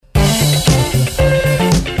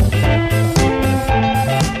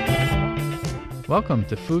Welcome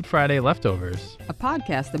to Food Friday Leftovers. A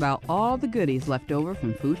podcast about all the goodies left over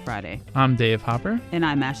from Food Friday. I'm Dave Hopper. And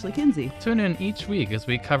I'm Ashley Kinsey. Tune in each week as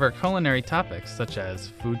we cover culinary topics such as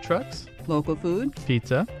food trucks, Local food,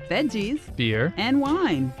 pizza, veggies, beer. and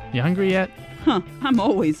wine. You hungry yet? I'm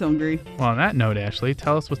always hungry. Well, on that note, Ashley,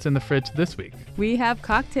 tell us what's in the fridge this week. We have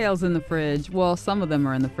cocktails in the fridge. Well, some of them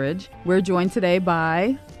are in the fridge. We're joined today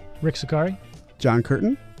by Rick Sakari, John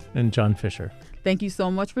Curtin, and John Fisher. Thank you so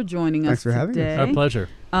much for joining Thanks us for having today. us. Our pleasure.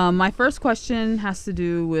 My first question has to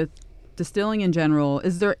do with distilling in general.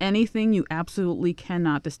 Is there anything you absolutely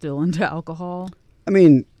cannot distill into alcohol? I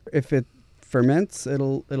mean, if it ferments,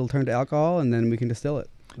 it'll turn to alcohol, and then we can distill it.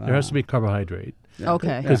 There has to be carbohydrate Yeah.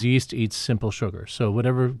 Okay. because yeast eats simple sugar. So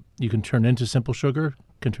whatever you can turn into simple sugar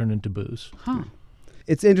can turn into booze. Huh.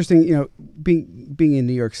 It's interesting, being in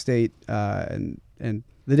New York State and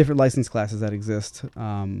the different license classes that exist.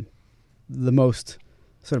 The most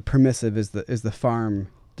sort of permissive is the farm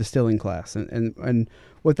distilling class, and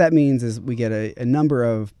what that means is we get a number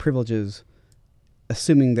of privileges,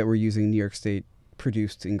 assuming that we're using New York State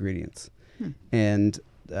produced ingredients, and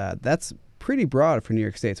that's pretty broad for New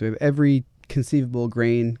York State. So we have every conceivable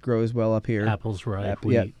grain grows well up here. Apples, rye,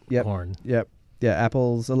 wheat, corn. Yep. Yeah,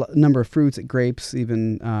 apples, a number of fruits, grapes,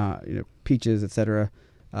 even peaches, etc.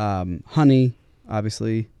 Honey,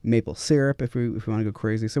 obviously, maple syrup if we want to go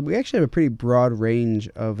crazy. So we actually have a pretty broad range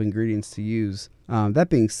of ingredients to use. That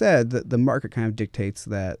being said, the market kind of dictates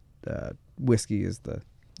that whiskey is the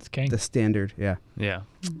standard. Yeah. Yeah.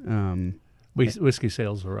 Whiskey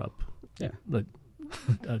sales are up. Yeah. Like,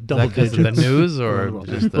 Is double that 'cause of digits. the news or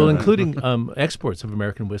just the... Well, including exports of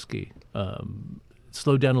American whiskey.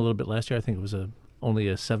 Slowed down a little bit last year. I think it was only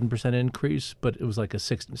a 7% increase, but it was like a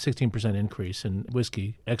 16% increase in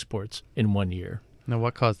whiskey exports in 1 year. Now,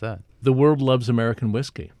 what caused that? The world loves American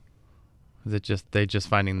whiskey. Is it just they just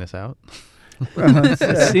finding this out?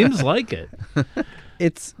 It seems like it.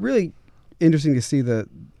 It's really interesting to see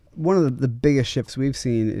one of the biggest shifts we've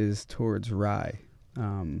seen is towards rye.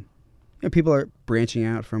 People are branching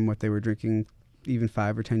out from what they were drinking even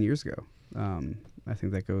 5 or 10 years ago. I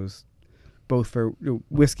think that goes both for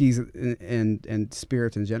whiskeys and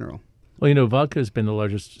spirits in general. Well, vodka has been the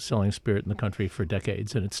largest selling spirit in the country for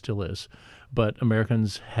decades, and it still is. But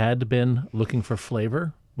Americans had been looking for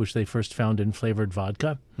flavor, which they first found in flavored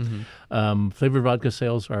vodka. Mm-hmm. Flavored vodka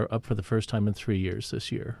sales are up for the first time in 3 years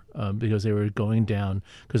this year because they were going down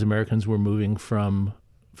because Americans were moving from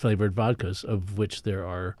flavored vodkas, of which there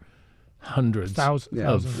are hundreds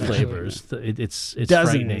of flavors. It's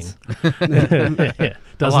dozens. frightening. Yeah,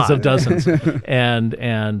 dozens of dozens.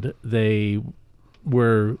 and they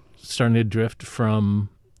were starting to drift from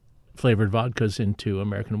flavored vodkas into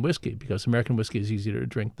American whiskey because American whiskey is easier to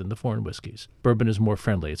drink than the foreign whiskeys. Bourbon is more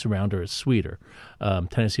friendly. It's rounder. It's sweeter.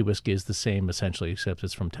 Tennessee whiskey is the same essentially, except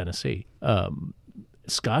it's from Tennessee.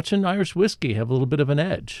 Scotch and Irish whiskey have a little bit of an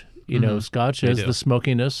edge. Scotch has the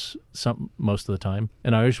smokiness most of the time,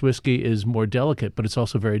 and Irish whiskey is more delicate, but it's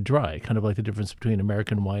also very dry, kind of like the difference between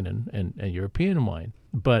American wine and European wine.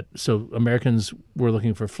 But so Americans were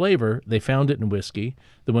looking for flavor. They found it in whiskey.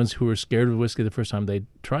 The ones who were scared of whiskey the first time they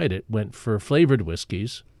tried it went for flavored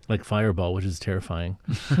whiskeys, like Fireball, which is terrifying.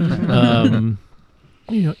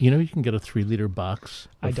 You can get a 3-liter box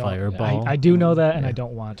of Fireball. I do know that, and I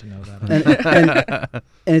don't want to know that.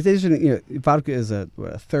 And it's interesting. Vodka is a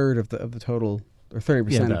third of the total, or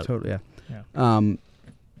 30% of total. Yeah.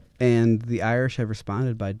 And the Irish have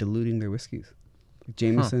responded by diluting their whiskeys.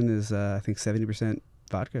 Jameson is, I think, 70%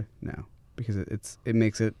 vodka now because it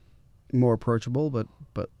makes it more approachable, but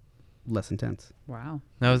less intense. Wow.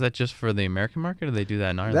 Now, is that just for the American market, or do they do that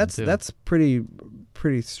in Ireland too? That's pretty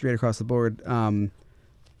straight across the board.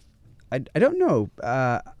 I don't know.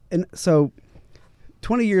 And so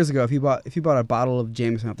 20 years ago, if you bought a bottle of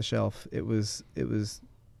Jameson off the shelf, it was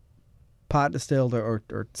pot distilled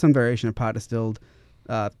or some variation of pot distilled,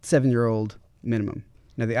 7-year-old minimum.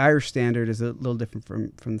 Now the Irish standard is a little different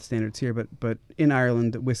from the standards here, but in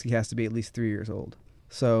Ireland, whiskey has to be at least 3 years old.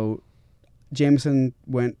 So Jameson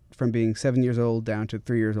went from being 7 years old down to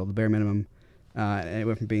 3 years old, the bare minimum, and it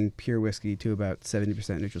went from being pure whiskey to about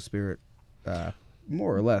 70% neutral spirit.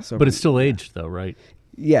 More or less. But it's still aged, though, right?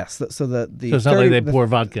 Yes. So so it's not like they pour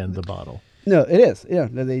vodka in the bottle. No, it is. Yeah.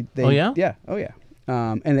 They oh, yeah? Yeah. Oh, yeah.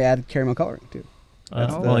 And they added caramel coloring, too.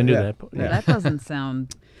 Well, I knew that. Well, that doesn't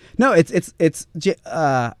sound... No,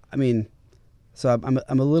 I mean, so I'm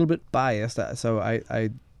a little bit biased. So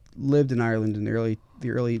I lived in Ireland in the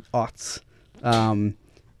early aughts.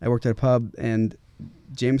 I worked at a pub, and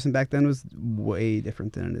Jameson back then was way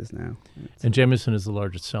different than it is now. And Jameson is the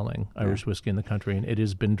largest selling Irish whiskey in the country, and it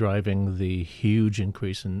has been driving the huge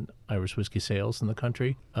increase in Irish whiskey sales in the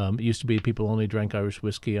country. It used to be people only drank Irish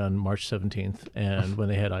whiskey on March 17th, and when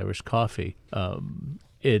they had Irish coffee,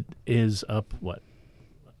 it is up,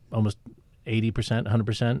 almost 80%,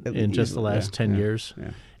 100% in just the last 10 years. Yeah.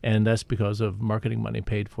 And that's because of marketing money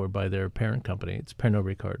paid for by their parent company. It's Pernod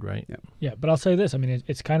Ricard, right? Yeah. Yeah, but I'll say this. I mean,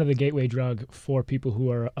 it's kind of the gateway drug for people who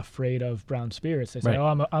are afraid of brown spirits. They say, Right. "Oh,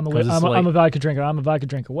 I'm a 'Cause it's I'm a vodka drinker. I'm a vodka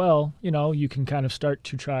drinker." Well, you can kind of start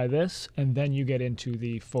to try this, and then you get into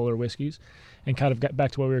the fuller whiskeys, and kind of get back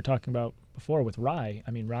to what we were talking about before with rye.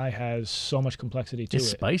 I mean, rye has so much complexity to It's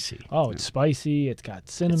it. spicy. Oh, it's spicy. It's got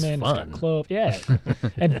cinnamon. It's got fun. clove. Yeah,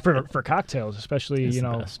 and for cocktails, especially It's the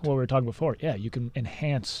best. what we were talking before. Yeah, you can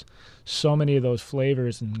enhance so many of those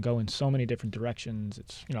flavors and go in so many different directions.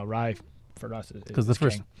 It's rye for us is Because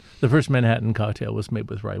king. the first Manhattan cocktail was made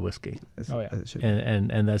with rye whiskey, Oh, yeah. As it should be.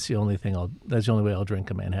 and that's the only thing that's the only way I'll drink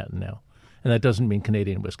a Manhattan now, and that doesn't mean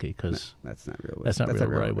Canadian whiskey because That's not real. That's not real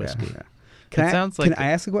rye yeah, whiskey. yeah. Can It I, sounds can like I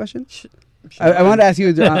ask a question? Sure. I wanted to ask you.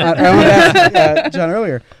 I wanted to ask John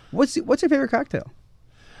earlier. What's your favorite cocktail?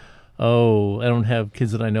 Oh, I don't have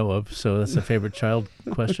kids that I know of, so that's a favorite child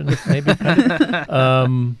question, maybe.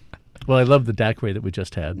 Well, I love the daiquiri that we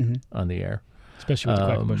just had on the air. Especially with the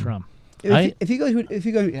Quackenbush rum. If you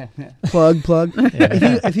go plug.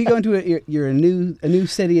 If you go into you're a new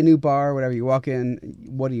city, a new bar, whatever. You walk in.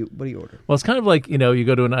 What do you order? Well, it's kind of like you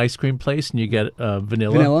go to an ice cream place and you get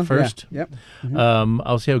vanilla first. Yeah. Yep.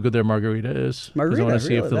 I'll see how good their margarita is. 'Cause Margarita, I want to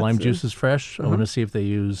see if really? the lime That's juice is fresh. I want to see if they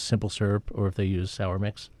use simple syrup or if they use sour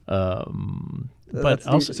mix. But That's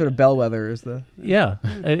the also, sort of bellwether is the. yeah,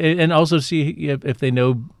 and also see if they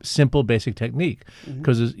know simple basic technique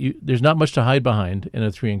because there's not much to hide behind in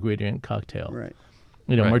a 3-ingredient cocktail. Right.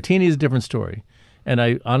 Right. Martini is a different story. And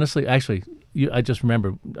I honestly, I just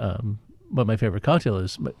remember what my favorite cocktail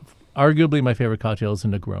is. Arguably, my favorite cocktail is a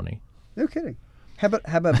Negroni. No kidding. How about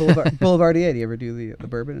Boulevardier? Do you ever do the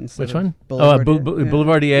bourbon instead? Which of one? Boulevardier?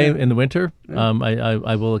 Boulevardier Yeah. in the winter. Yeah.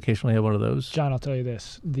 I will occasionally have one of those. John, I'll tell you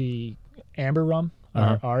this: the amber rum,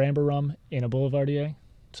 our amber rum in a Boulevardier.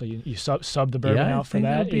 So you sub the bourbon Yeah, I out for think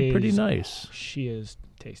that. that'd be pretty is- nice. She is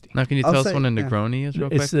tasty. Now, can you I'll tell us say- what a yeah. Negroni is real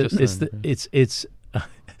quick? It's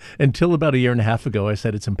until about a year and a half ago, I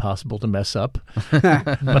said it's impossible to mess up.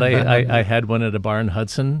 But I had one at a bar in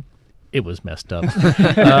Hudson. It was messed up.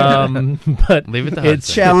 But Leave it to it's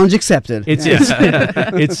Hudson. Challenge accepted.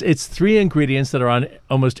 it's 3 ingredients that are on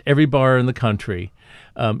almost every bar in the country.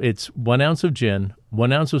 It's 1 ounce of gin,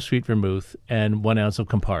 1 ounce of sweet vermouth, and 1 ounce of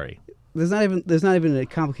Campari. There's not even a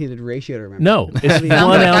complicated ratio to remember. No, it's Sounds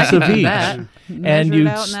 1 ounce of like each. that. And Measure you it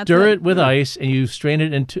out and that's stir it. it with ice, and you strain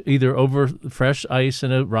it into either over fresh ice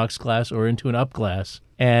in a rocks glass or into an up glass,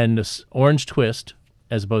 and orange twist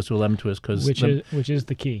as opposed to a lemon twist because Which is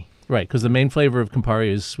the key. right, because the main flavor of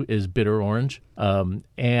Campari is bitter orange,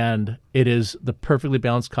 and it is the perfectly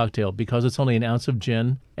balanced cocktail because it's only 1 ounce of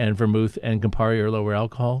gin and vermouth, and Campari are lower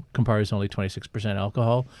alcohol. Campari is only 26%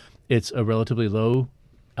 alcohol. It's a relatively low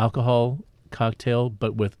alcohol cocktail,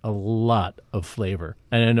 but with a lot of flavor.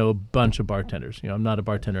 And I know a bunch of bartenders. I'm not a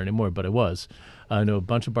bartender anymore, but I was. I know a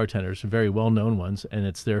bunch of bartenders, very well-known ones, and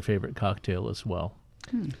it's their favorite cocktail as well.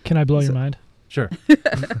 Can I blow your mind? Sure.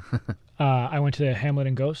 I went to Hamlet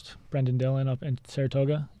and Ghost, Brendan Dillon up in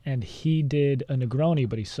Saratoga, and he did a Negroni,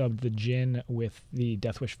 but he subbed the gin with the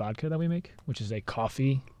Death Wish vodka that we make, which is a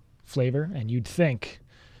coffee flavor. And you'd think,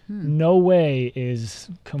 no way is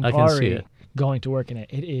Campari it. going to work in it.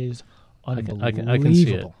 It is unbelievable. I can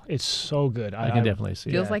see it. It's so good. I can definitely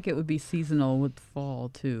see Feels it. like it would be seasonal with fall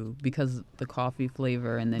too, because the coffee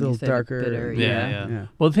flavor and then A you little said darker. bitter. Yeah.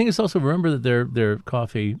 Well, the thing is also remember that their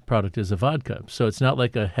coffee product is a vodka, so it's not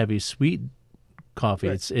like a heavy sweet coffee.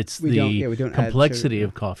 Right. It's We don't add complexity sugar.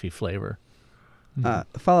 of coffee flavor.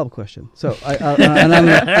 Follow-up question. So,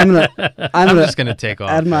 and I'm just gonna take off.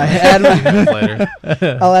 add my later.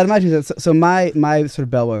 I'll add my 2 cents. So my sort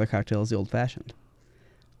of bellwether cocktail is the old fashioned.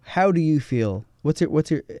 How do you feel?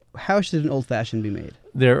 How should an old fashioned be made?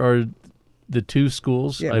 There are the 2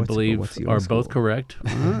 schools, Yeah, I what's believe, your are school? both correct.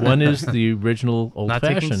 One is the original old Not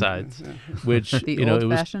taking fashioned, sides. which The it was.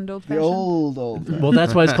 old fashioned. old. Well,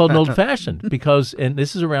 that's why it's called an old fashioned because, and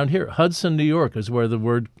this is around here, Hudson, New York, is where the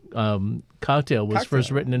word cocktail was first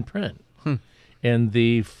Cocktail. written in print. And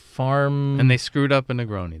the farm. And they screwed up a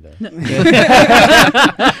Negroni there.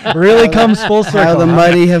 really comes full circle. How the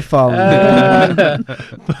mighty have fallen.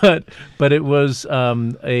 But it was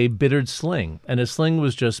a bittered sling, and a sling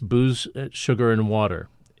was just booze, sugar, and water.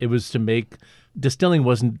 It was to make distilling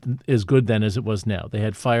wasn't as good then as it was now. They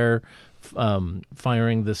had fire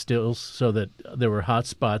firing the stills so that there were hot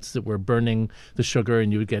spots that were burning the sugar,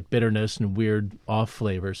 and you would get bitterness and weird off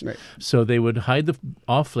flavors. Right. So they would hide the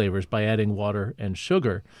off flavors by adding water and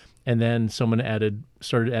sugar, and then someone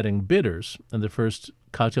started adding bitters, and the first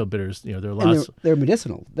cocktail bitters, there are And lots. they're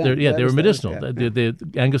medicinal. They were medicinal. Yeah. The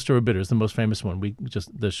Angostura bitters, the most famous one.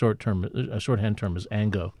 The shorthand term is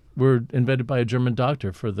Ango. Were invented by a German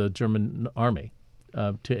doctor for the German army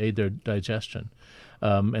to aid their digestion.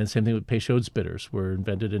 And same thing with Peychaud's bitters were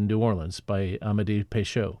invented in New Orleans by Amédée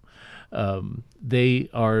Peychaud. They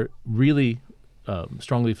are really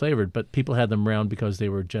strongly flavored, but people had them around because they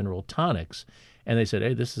were general tonics. And they said,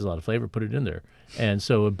 hey, this is a lot of flavor, put it in there. And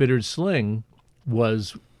so a bittered sling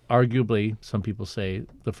was arguably, some people say,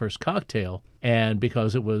 the first cocktail. And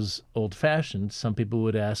because it was old-fashioned, some people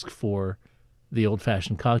would ask for the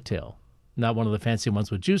old-fashioned cocktail. Not one of the fancy ones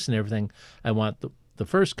with juice and everything. I want the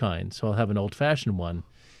first kind, so I'll have an old-fashioned one.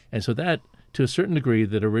 And so that, to a certain degree,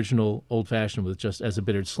 that original old-fashioned with just as a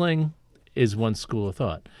bittered sling is one school of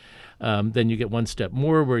thought. Then you get one step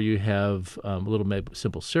more where you have a little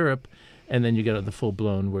simple syrup, and then you get the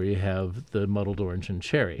full-blown where you have the muddled orange and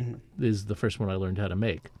cherry. Mm-hmm. This is the first one I learned how to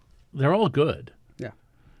make. They're all good. Yeah.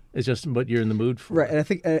 It's just what you're in the mood for. Right, and I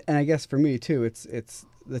think, and I guess for me too, it's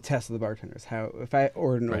the test of the bartenders. How if I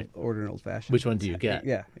order an old fashioned, which one do you get?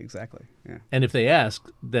 Yeah, exactly. Yeah. And if they ask,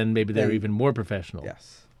 then maybe they're even more professional.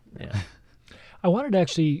 Yes. Yeah. I wanted to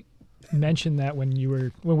actually mention that when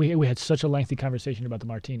we had such a lengthy conversation about the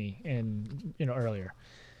martini and earlier.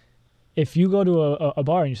 If you go to a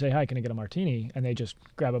bar and you say, "Hi, can I get a martini?" and they just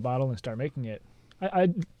grab a bottle and start making it,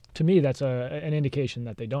 to me that's an indication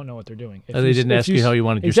that they don't know what they're doing. They didn't ask you how you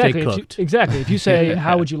wanted your steak cooked. Exactly. If you say,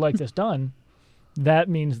 "How would you like this done?" that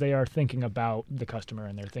means they are thinking about the customer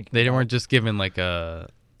and they're thinking. They weren't just given like a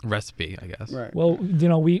recipe, I guess. Right. Well,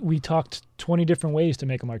 we talked 20 different ways to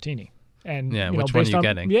make a martini. And which one are you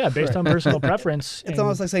getting? Yeah, based on personal preference. It's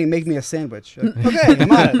almost like saying, "Make me a sandwich." Like, okay,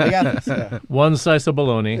 I'm on it. I got this. Yeah. One slice of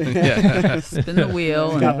bologna. Spin the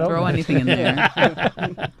wheel and throw anything in there.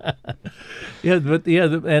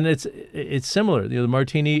 And it's similar. The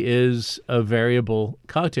martini is a variable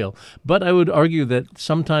cocktail, but I would argue that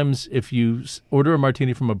sometimes if you order a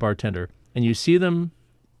martini from a bartender and you see them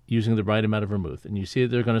using the right amount of vermouth, and you see that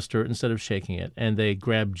they're going to stir it instead of shaking it, and they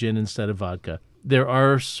grab gin instead of vodka, there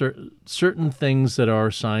are certain things that are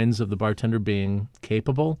signs of the bartender being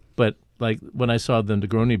capable. But like when I saw the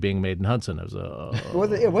Negroni being made in Hudson, I was what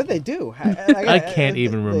did they do? I can't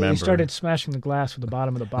even remember. They started smashing the glass with the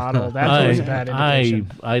bottom of the bottle. That's always a bad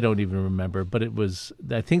indication. I don't even remember, but it was.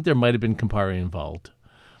 I think there might have been Campari involved,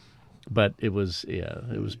 but it was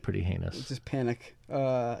pretty heinous. It's just panic. I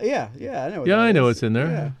know. I know it's in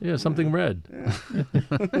there. Yeah, something red.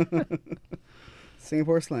 Yeah.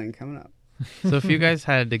 Singapore slang coming up. So if you guys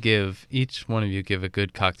had to each one of you give a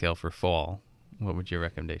good cocktail for fall, what would your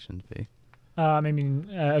recommendations be?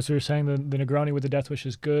 As we were saying, the Negroni with the Death Wish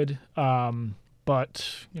is good.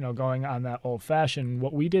 But, going on that old fashioned,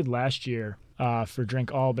 what we did last year for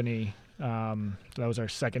Drink Albany, that was our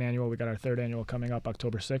second annual. We got our third annual coming up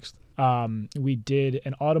October 6th. We did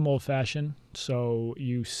an autumn old fashioned. So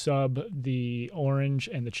you sub the orange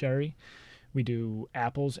and the cherry. We do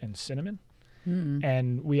apples and cinnamon. Mm-hmm.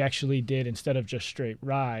 And we actually did, instead of just straight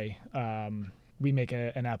rye, we make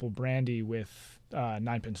an apple brandy with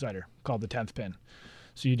 9-pin cider called the 10th pin.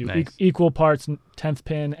 So you do equal parts 10th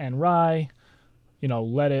pin and rye,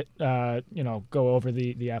 let it, go over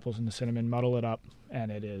the apples and the cinnamon, muddle it up,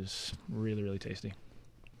 and it is really, really tasty.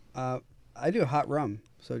 I do a hot rum.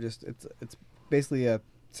 So just it's basically a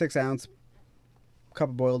 6-ounce cup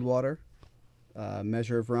of boiled water,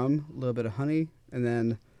 measure of rum, a little bit of honey, and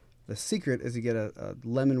then the secret is you get a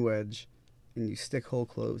lemon wedge and you stick whole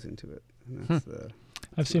cloves into it. And that's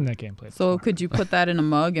I've seen that game played. So could you put that in a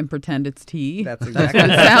mug and pretend it's tea? That's exactly what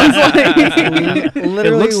it sounds like.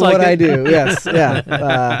 Literally what I do. Yes,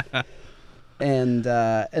 yeah. And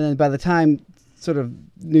then by the time sort of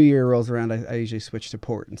New Year rolls around, I usually switch to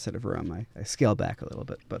port instead of rum. I scale back a little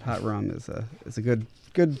bit, but hot rum is a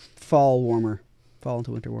good fall warmer, fall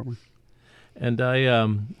into winter warmer. And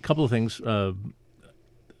a couple of things.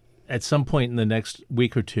 At some point in the next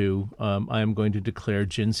week or two, I am going to declare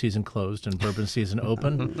gin season closed and bourbon season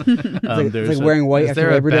open. It's like wearing white after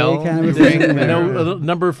Labor Day kind of thing. I know a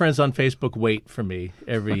number of friends on Facebook wait for me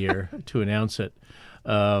every year to announce it.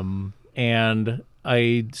 And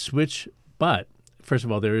I switch, but first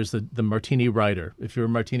of all, there is the martini rider. If you're a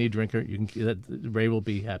martini drinker, Ray will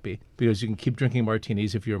be happy because you can keep drinking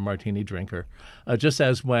martinis if you're a martini drinker. Just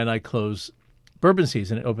as when I close bourbon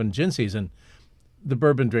season and open gin season, the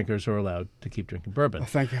bourbon drinkers are allowed to keep drinking bourbon. Oh,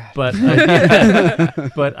 thank God. But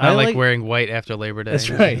but I I like like wearing white after Labor Day. That's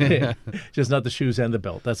right. Just not the shoes and the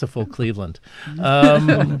belt. That's a full Cleveland.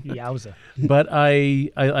 Yowza. But I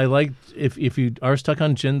like if you are stuck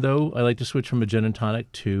on gin though, I like to switch from a gin and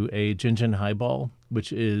tonic to a gin highball,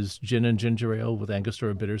 which is gin and ginger ale with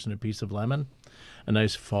Angostura bitters and a piece of lemon. A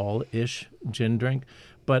nice fall-ish gin drink.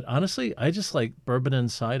 But honestly, I just like bourbon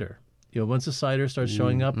and cider. Once the cider starts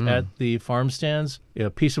showing up at the farm stands, a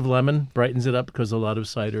piece of lemon brightens it up because a lot of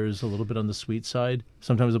cider is a little bit on the sweet side.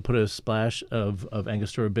 Sometimes I'll put a splash of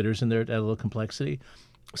Angostura bitters in there to add a little complexity.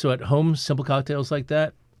 So at home, simple cocktails like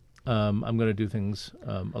that, I'm going to do things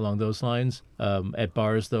along those lines. At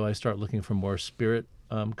bars, though, I start looking for more spirit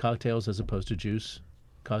cocktails as opposed to juice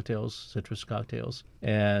cocktails, citrus cocktails,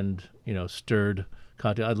 and, stirred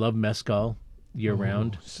cocktail. I love mezcal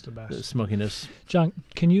year-round. It's the The best. smokiness. John,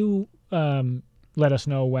 can you let us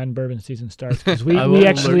know when bourbon season starts? Because I will we alert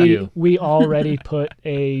actually you. we already put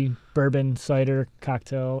a bourbon cider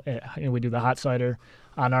cocktail. We do the hot cider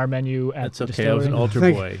on our menu at That's the okay. I was an distillery. altar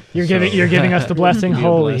Thank- boy. You're so- giving us the blessing. Be a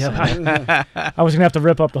Holy, blessing. I was gonna have to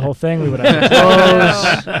rip up the whole thing. We would have to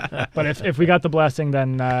close. But if we got the blessing,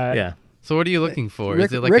 then Yeah. So what are you looking for? Rick,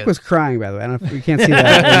 Is it like Rick a, was crying, by the way. I don't know if we can't see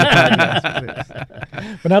that. in the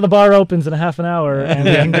podcast, But now the bar opens in a half an hour, and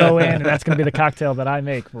we can go in, and that's going to be the cocktail that I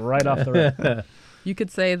make right off the rip. You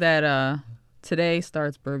could say that today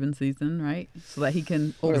starts bourbon season, right? So that he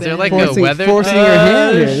can open. Is there like and- a weather? forcing your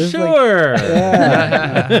hand here. This is like- Sure.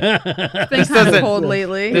 yeah. It's been kind of cold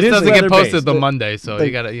lately. It This is doesn't get weather-based. posted the Monday, so the-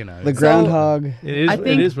 you gotta, The groundhog. I think-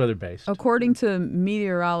 It is weather based. According to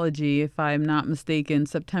meteorology, if I'm not mistaken,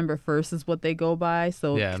 September 1st is what they go by.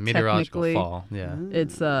 So yeah, meteorological technically, fall.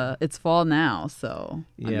 Yeah. It's fall now. So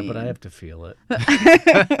Yeah, but I mean, have to feel it.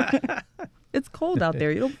 It's cold out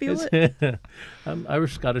there. You don't feel it. I'm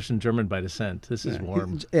Irish, Scottish, and German by descent. This is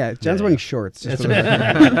warm. Yeah, John's Yeah. wearing shorts. Just That's for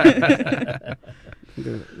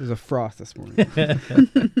the There's a frost this morning.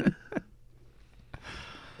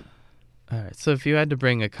 All right. So if you had to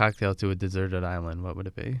bring a cocktail to a deserted island, what would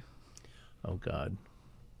it be? Oh God.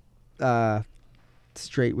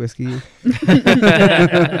 Straight whiskey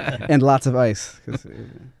and lots of ice. 'Cause,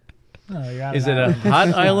 Oh, you're on Is an it a island. hot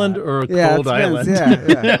island or a yeah, cold it depends. island?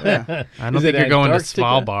 Yeah. I don't Is think it you're going to Antarctica?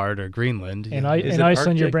 Svalbard or Greenland. In, Is in it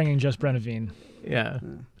Iceland, you're Arctic? bringing just Brennivine. Yeah.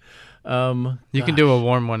 You can do a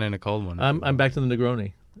warm one and a cold one. if you I'm want. back to the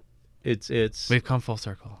Negroni. It's We've come full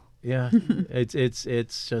circle. yeah.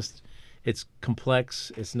 it's just it's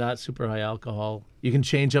complex. It's not super high alcohol. You can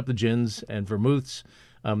change up the gins and vermouths.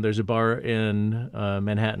 There's a bar in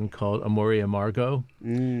Manhattan called Amore Amargo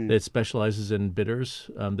that specializes in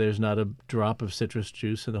bitters. There's not a drop of citrus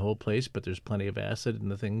juice in the whole place, but there's plenty of acid in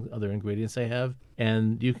the other ingredients they have.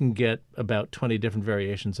 And you can get about 20 different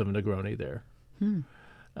variations of a Negroni there.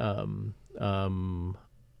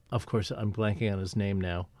 Of course, I'm blanking on his name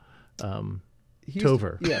now. He used to-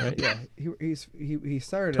 Topher, Yeah, right? yeah. He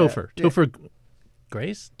started. Topher. Yeah. Topher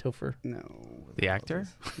Grace? Topher? No. The actor?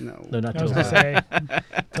 No. No, not I was Topher. going to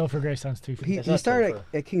say, Topher Grace sounds too He not started Topher.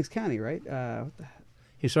 at Kings County, right? What the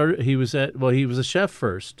He was a chef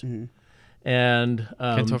first. And Can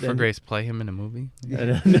Topher then- Grace play him in a movie?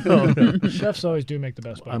 no. Chefs always do make the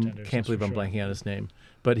best I bartenders. can't that's believe for I'm sure. blanking on his name.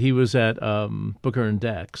 But he was at Booker and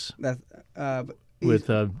Dex But with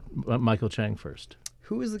Michael Chang first.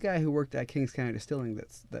 who is the guy who worked at Kings County Distilling?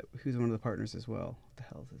 Who's one of the partners as well? What the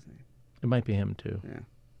hell is his name? It might be him too. Yeah.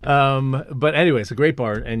 But anyway, it's a great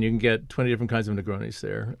bar, and you can get 20 different kinds of Negronis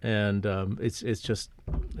there, and it's just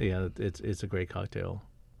it's a great cocktail.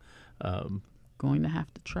 Going to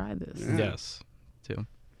have to try this. Yeah. Yes. Too.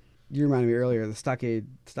 You reminded me earlier the Stockade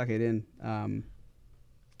Inn.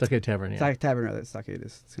 Stockade Tavern, yeah. Stockade Tavern, rather. Stockade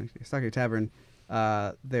is Stockade Tavern.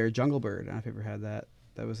 Their Jungle Bird. I don't know if you ever had that.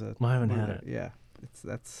 That was a. Well, I haven't one of had the- Yeah,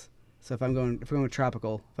 that's. So if we're going to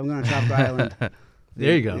tropical, if I'm going to tropical island,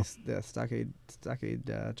 There you go. The Stockade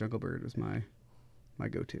Jungle Bird was my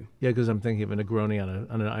go-to. Yeah, because I'm thinking of a Negroni on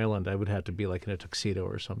an island. I would have to be like in a tuxedo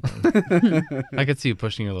or something. I could see you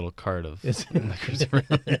pushing your little cart of. It's-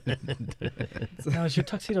 Now, is your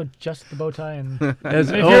tuxedo just the bow tie? And As-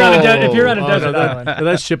 if you're on a desert island. no,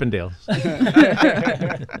 that's Chippendale.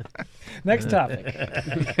 Next topic.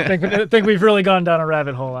 I think we've really gone down a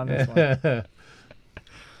rabbit hole on this one.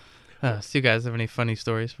 So you guys have any funny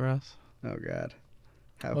stories for us? Oh God.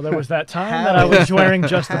 How Well, there was that time that I was wearing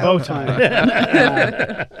just the bow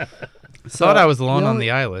tie. Thought I was alone the on only-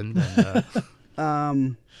 the island.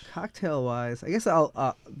 And, cocktail wise, I guess I don't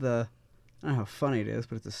know how funny it is,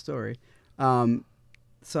 but it's a story.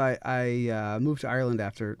 So I moved to Ireland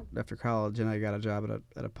after college, and I got a job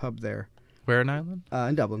at a pub there. Where in Ireland?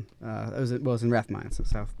 In Dublin. It was in Rathmines,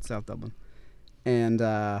 so South Dublin, and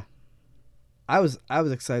I was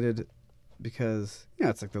excited because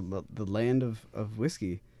it's like the land of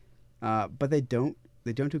whiskey, but they don't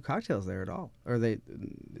do cocktails there at all. Or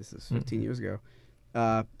this is 15 years ago.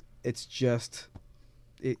 It's just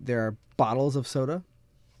there are bottles of soda,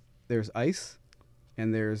 there's ice,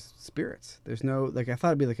 and there's spirits. There's no I thought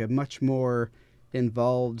it'd be like a much more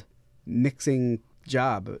involved mixing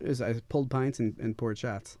job. I pulled pints and poured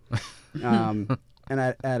shots. And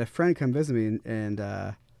I had a friend come visit me,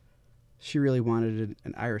 and she really wanted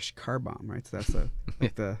an Irish car bomb, right? So that's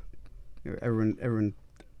everyone.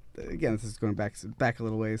 Again, this is going back a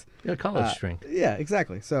little ways. Yeah, college drink. Yeah,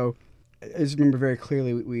 exactly. So I just remember very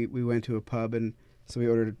clearly we went to a pub, and so we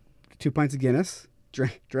ordered 2 pints of Guinness,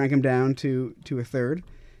 drank them down to a third.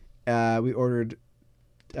 We ordered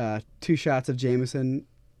 2 shots of Jameson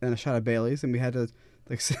and a shot of Bailey's, and we had to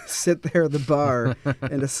sit there at the bar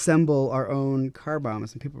and assemble our own car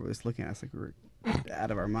bombs, and people were just looking at us like we were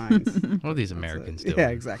out of our minds. What are these Americans doing? Yeah,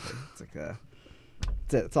 exactly. It's like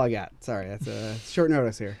that's all I got. Sorry, that's short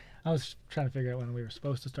notice here. I was trying to figure out when we were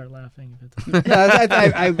supposed to start laughing.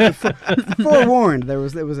 I forewarned there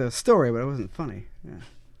was a story, but it wasn't funny. Yeah.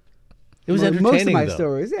 It was entertaining. Most of my though.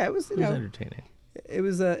 stories, yeah, it was. It was entertaining. It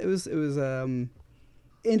was an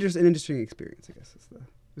interesting experience. I guess it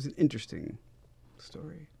was an interesting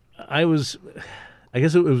story. I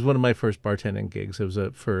guess it was one of my first bartending gigs. It was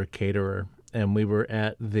for a caterer, and we were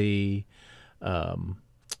at the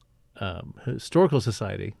Historical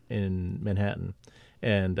Society in Manhattan.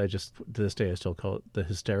 And to this day, I still call it the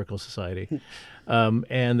Hysterical Society.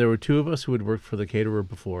 And there were 2 of us who had worked for the caterer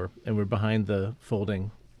before, and we're behind the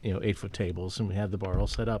folding, 8-foot tables, and we had the bar all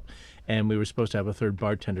set up. And we were supposed to have a third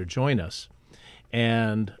bartender join us.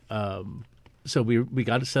 And so we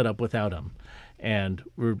got it set up without him. And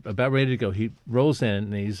we're about ready to go. He rolls in,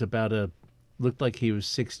 and he's looked like he was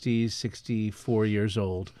 60, 64 years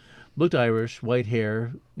old. Looked Irish, white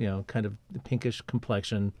hair, kind of pinkish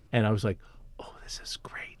complexion. And I was like, oh, this is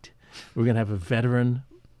great. We're going to have a veteran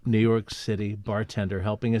New York City bartender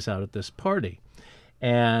helping us out at this party.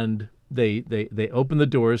 And they opened the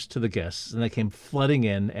doors to the guests, and they came flooding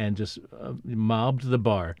in and just mobbed the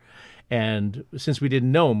bar. And since we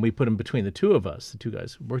didn't know him, we put him between the 2 of us, the 2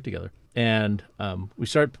 guys who worked together. And we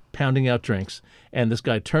started pounding out drinks. And this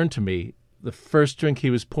guy turned to me, the first drink he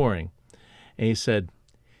was pouring, and he said,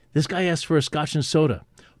 "This guy asked for a scotch and soda.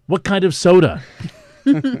 What kind of soda?"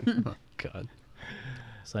 Oh, God.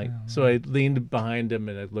 It's like, so I leaned behind him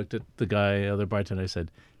and I looked at the guy, other bartender. I said,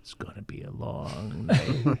 "It's going to be a long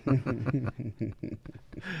night."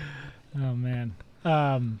 Oh, man.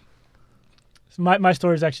 So my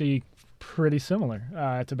story is actually pretty similar.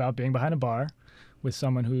 It's about being behind a bar with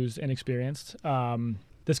someone who's inexperienced.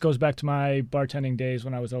 This goes back to my bartending days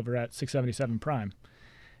when I was over at 677 Prime.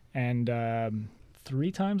 And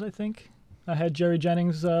 3 times, I think, I had Jerry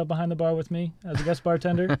Jennings behind the bar with me as a guest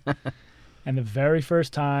bartender. And the very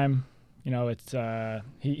first time, it's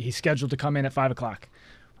he's scheduled to come in at 5 o'clock.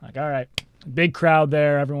 Like, all right, big crowd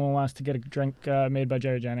there. Everyone wants to get a drink made by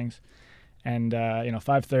Jerry Jennings. And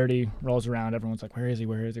 5:30 rolls around. Everyone's like, "Where is he?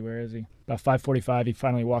 Where is he? Where is he?" About 5:45, he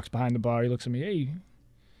finally walks behind the bar. He looks at me. "Hey,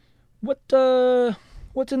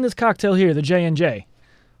 what's in this cocktail here? The J&J."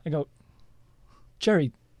 I go,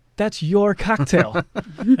 "Jerry, that's your cocktail.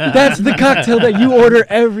 That's the cocktail that you order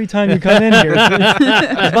every time you come in here.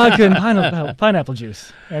 It's vodka and pineapple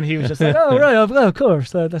juice." And he was just like, "Oh, right, of course.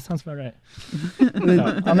 That sounds about right."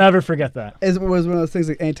 So, I'll never forget that. It was one of those things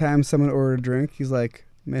like anytime someone ordered a drink, he's like,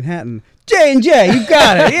 "Manhattan, J&J, you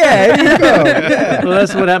got it. Yeah, here you go." Yeah. Well,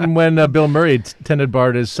 that's what happened when Bill Murray tended bar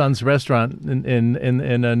at his son's restaurant in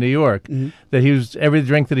New York. Mm-hmm. That he was every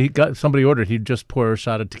drink that somebody ordered, he'd just pour a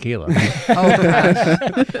shot of tequila. Oh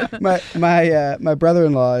gosh. my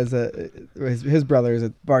brother-in-law his brother is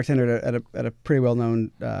a bartender at a pretty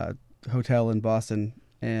well-known hotel in Boston,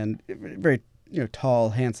 and very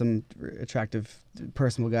tall, handsome, attractive,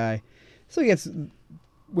 personable guy. So he gets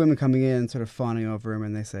women coming in, sort of fawning over him,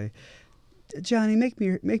 and they say, "Johnny, make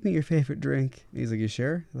me your favorite drink." And he's like, "You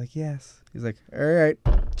sure?" I'm like, "Yes." He's like, "All right,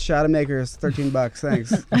 shot of makers, $13,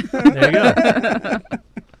 thanks." There you go.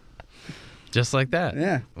 Just like that.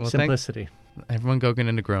 Yeah. Well, Simplicity. everyone go get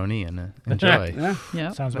a Negroni and enjoy. Yeah.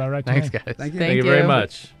 Yeah. Sounds about right to Thanks, me. guys. Thank you. Thank you very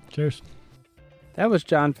much. Cheers. That was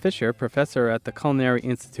John Fisher, professor at the Culinary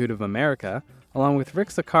Institute of America, along with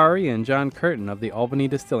Rick Sakari and John Curtin of the Albany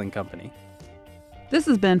Distilling Company. This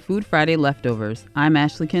has been Food Friday Leftovers. I'm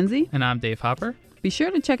Ashley Kinsey. And I'm Dave Hopper. Be sure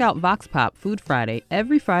to check out Vox Pop Food Friday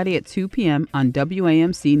every Friday at 2 p.m. on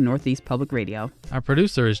WAMC Northeast Public Radio. Our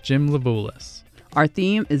producer is Jim Levulis. Our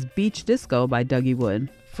theme is Beach Disco by Dougie Wood.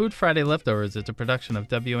 Food Friday Leftovers is a production of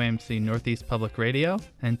WAMC Northeast Public Radio,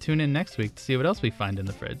 and tune in next week to see what else we find in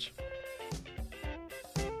the fridge.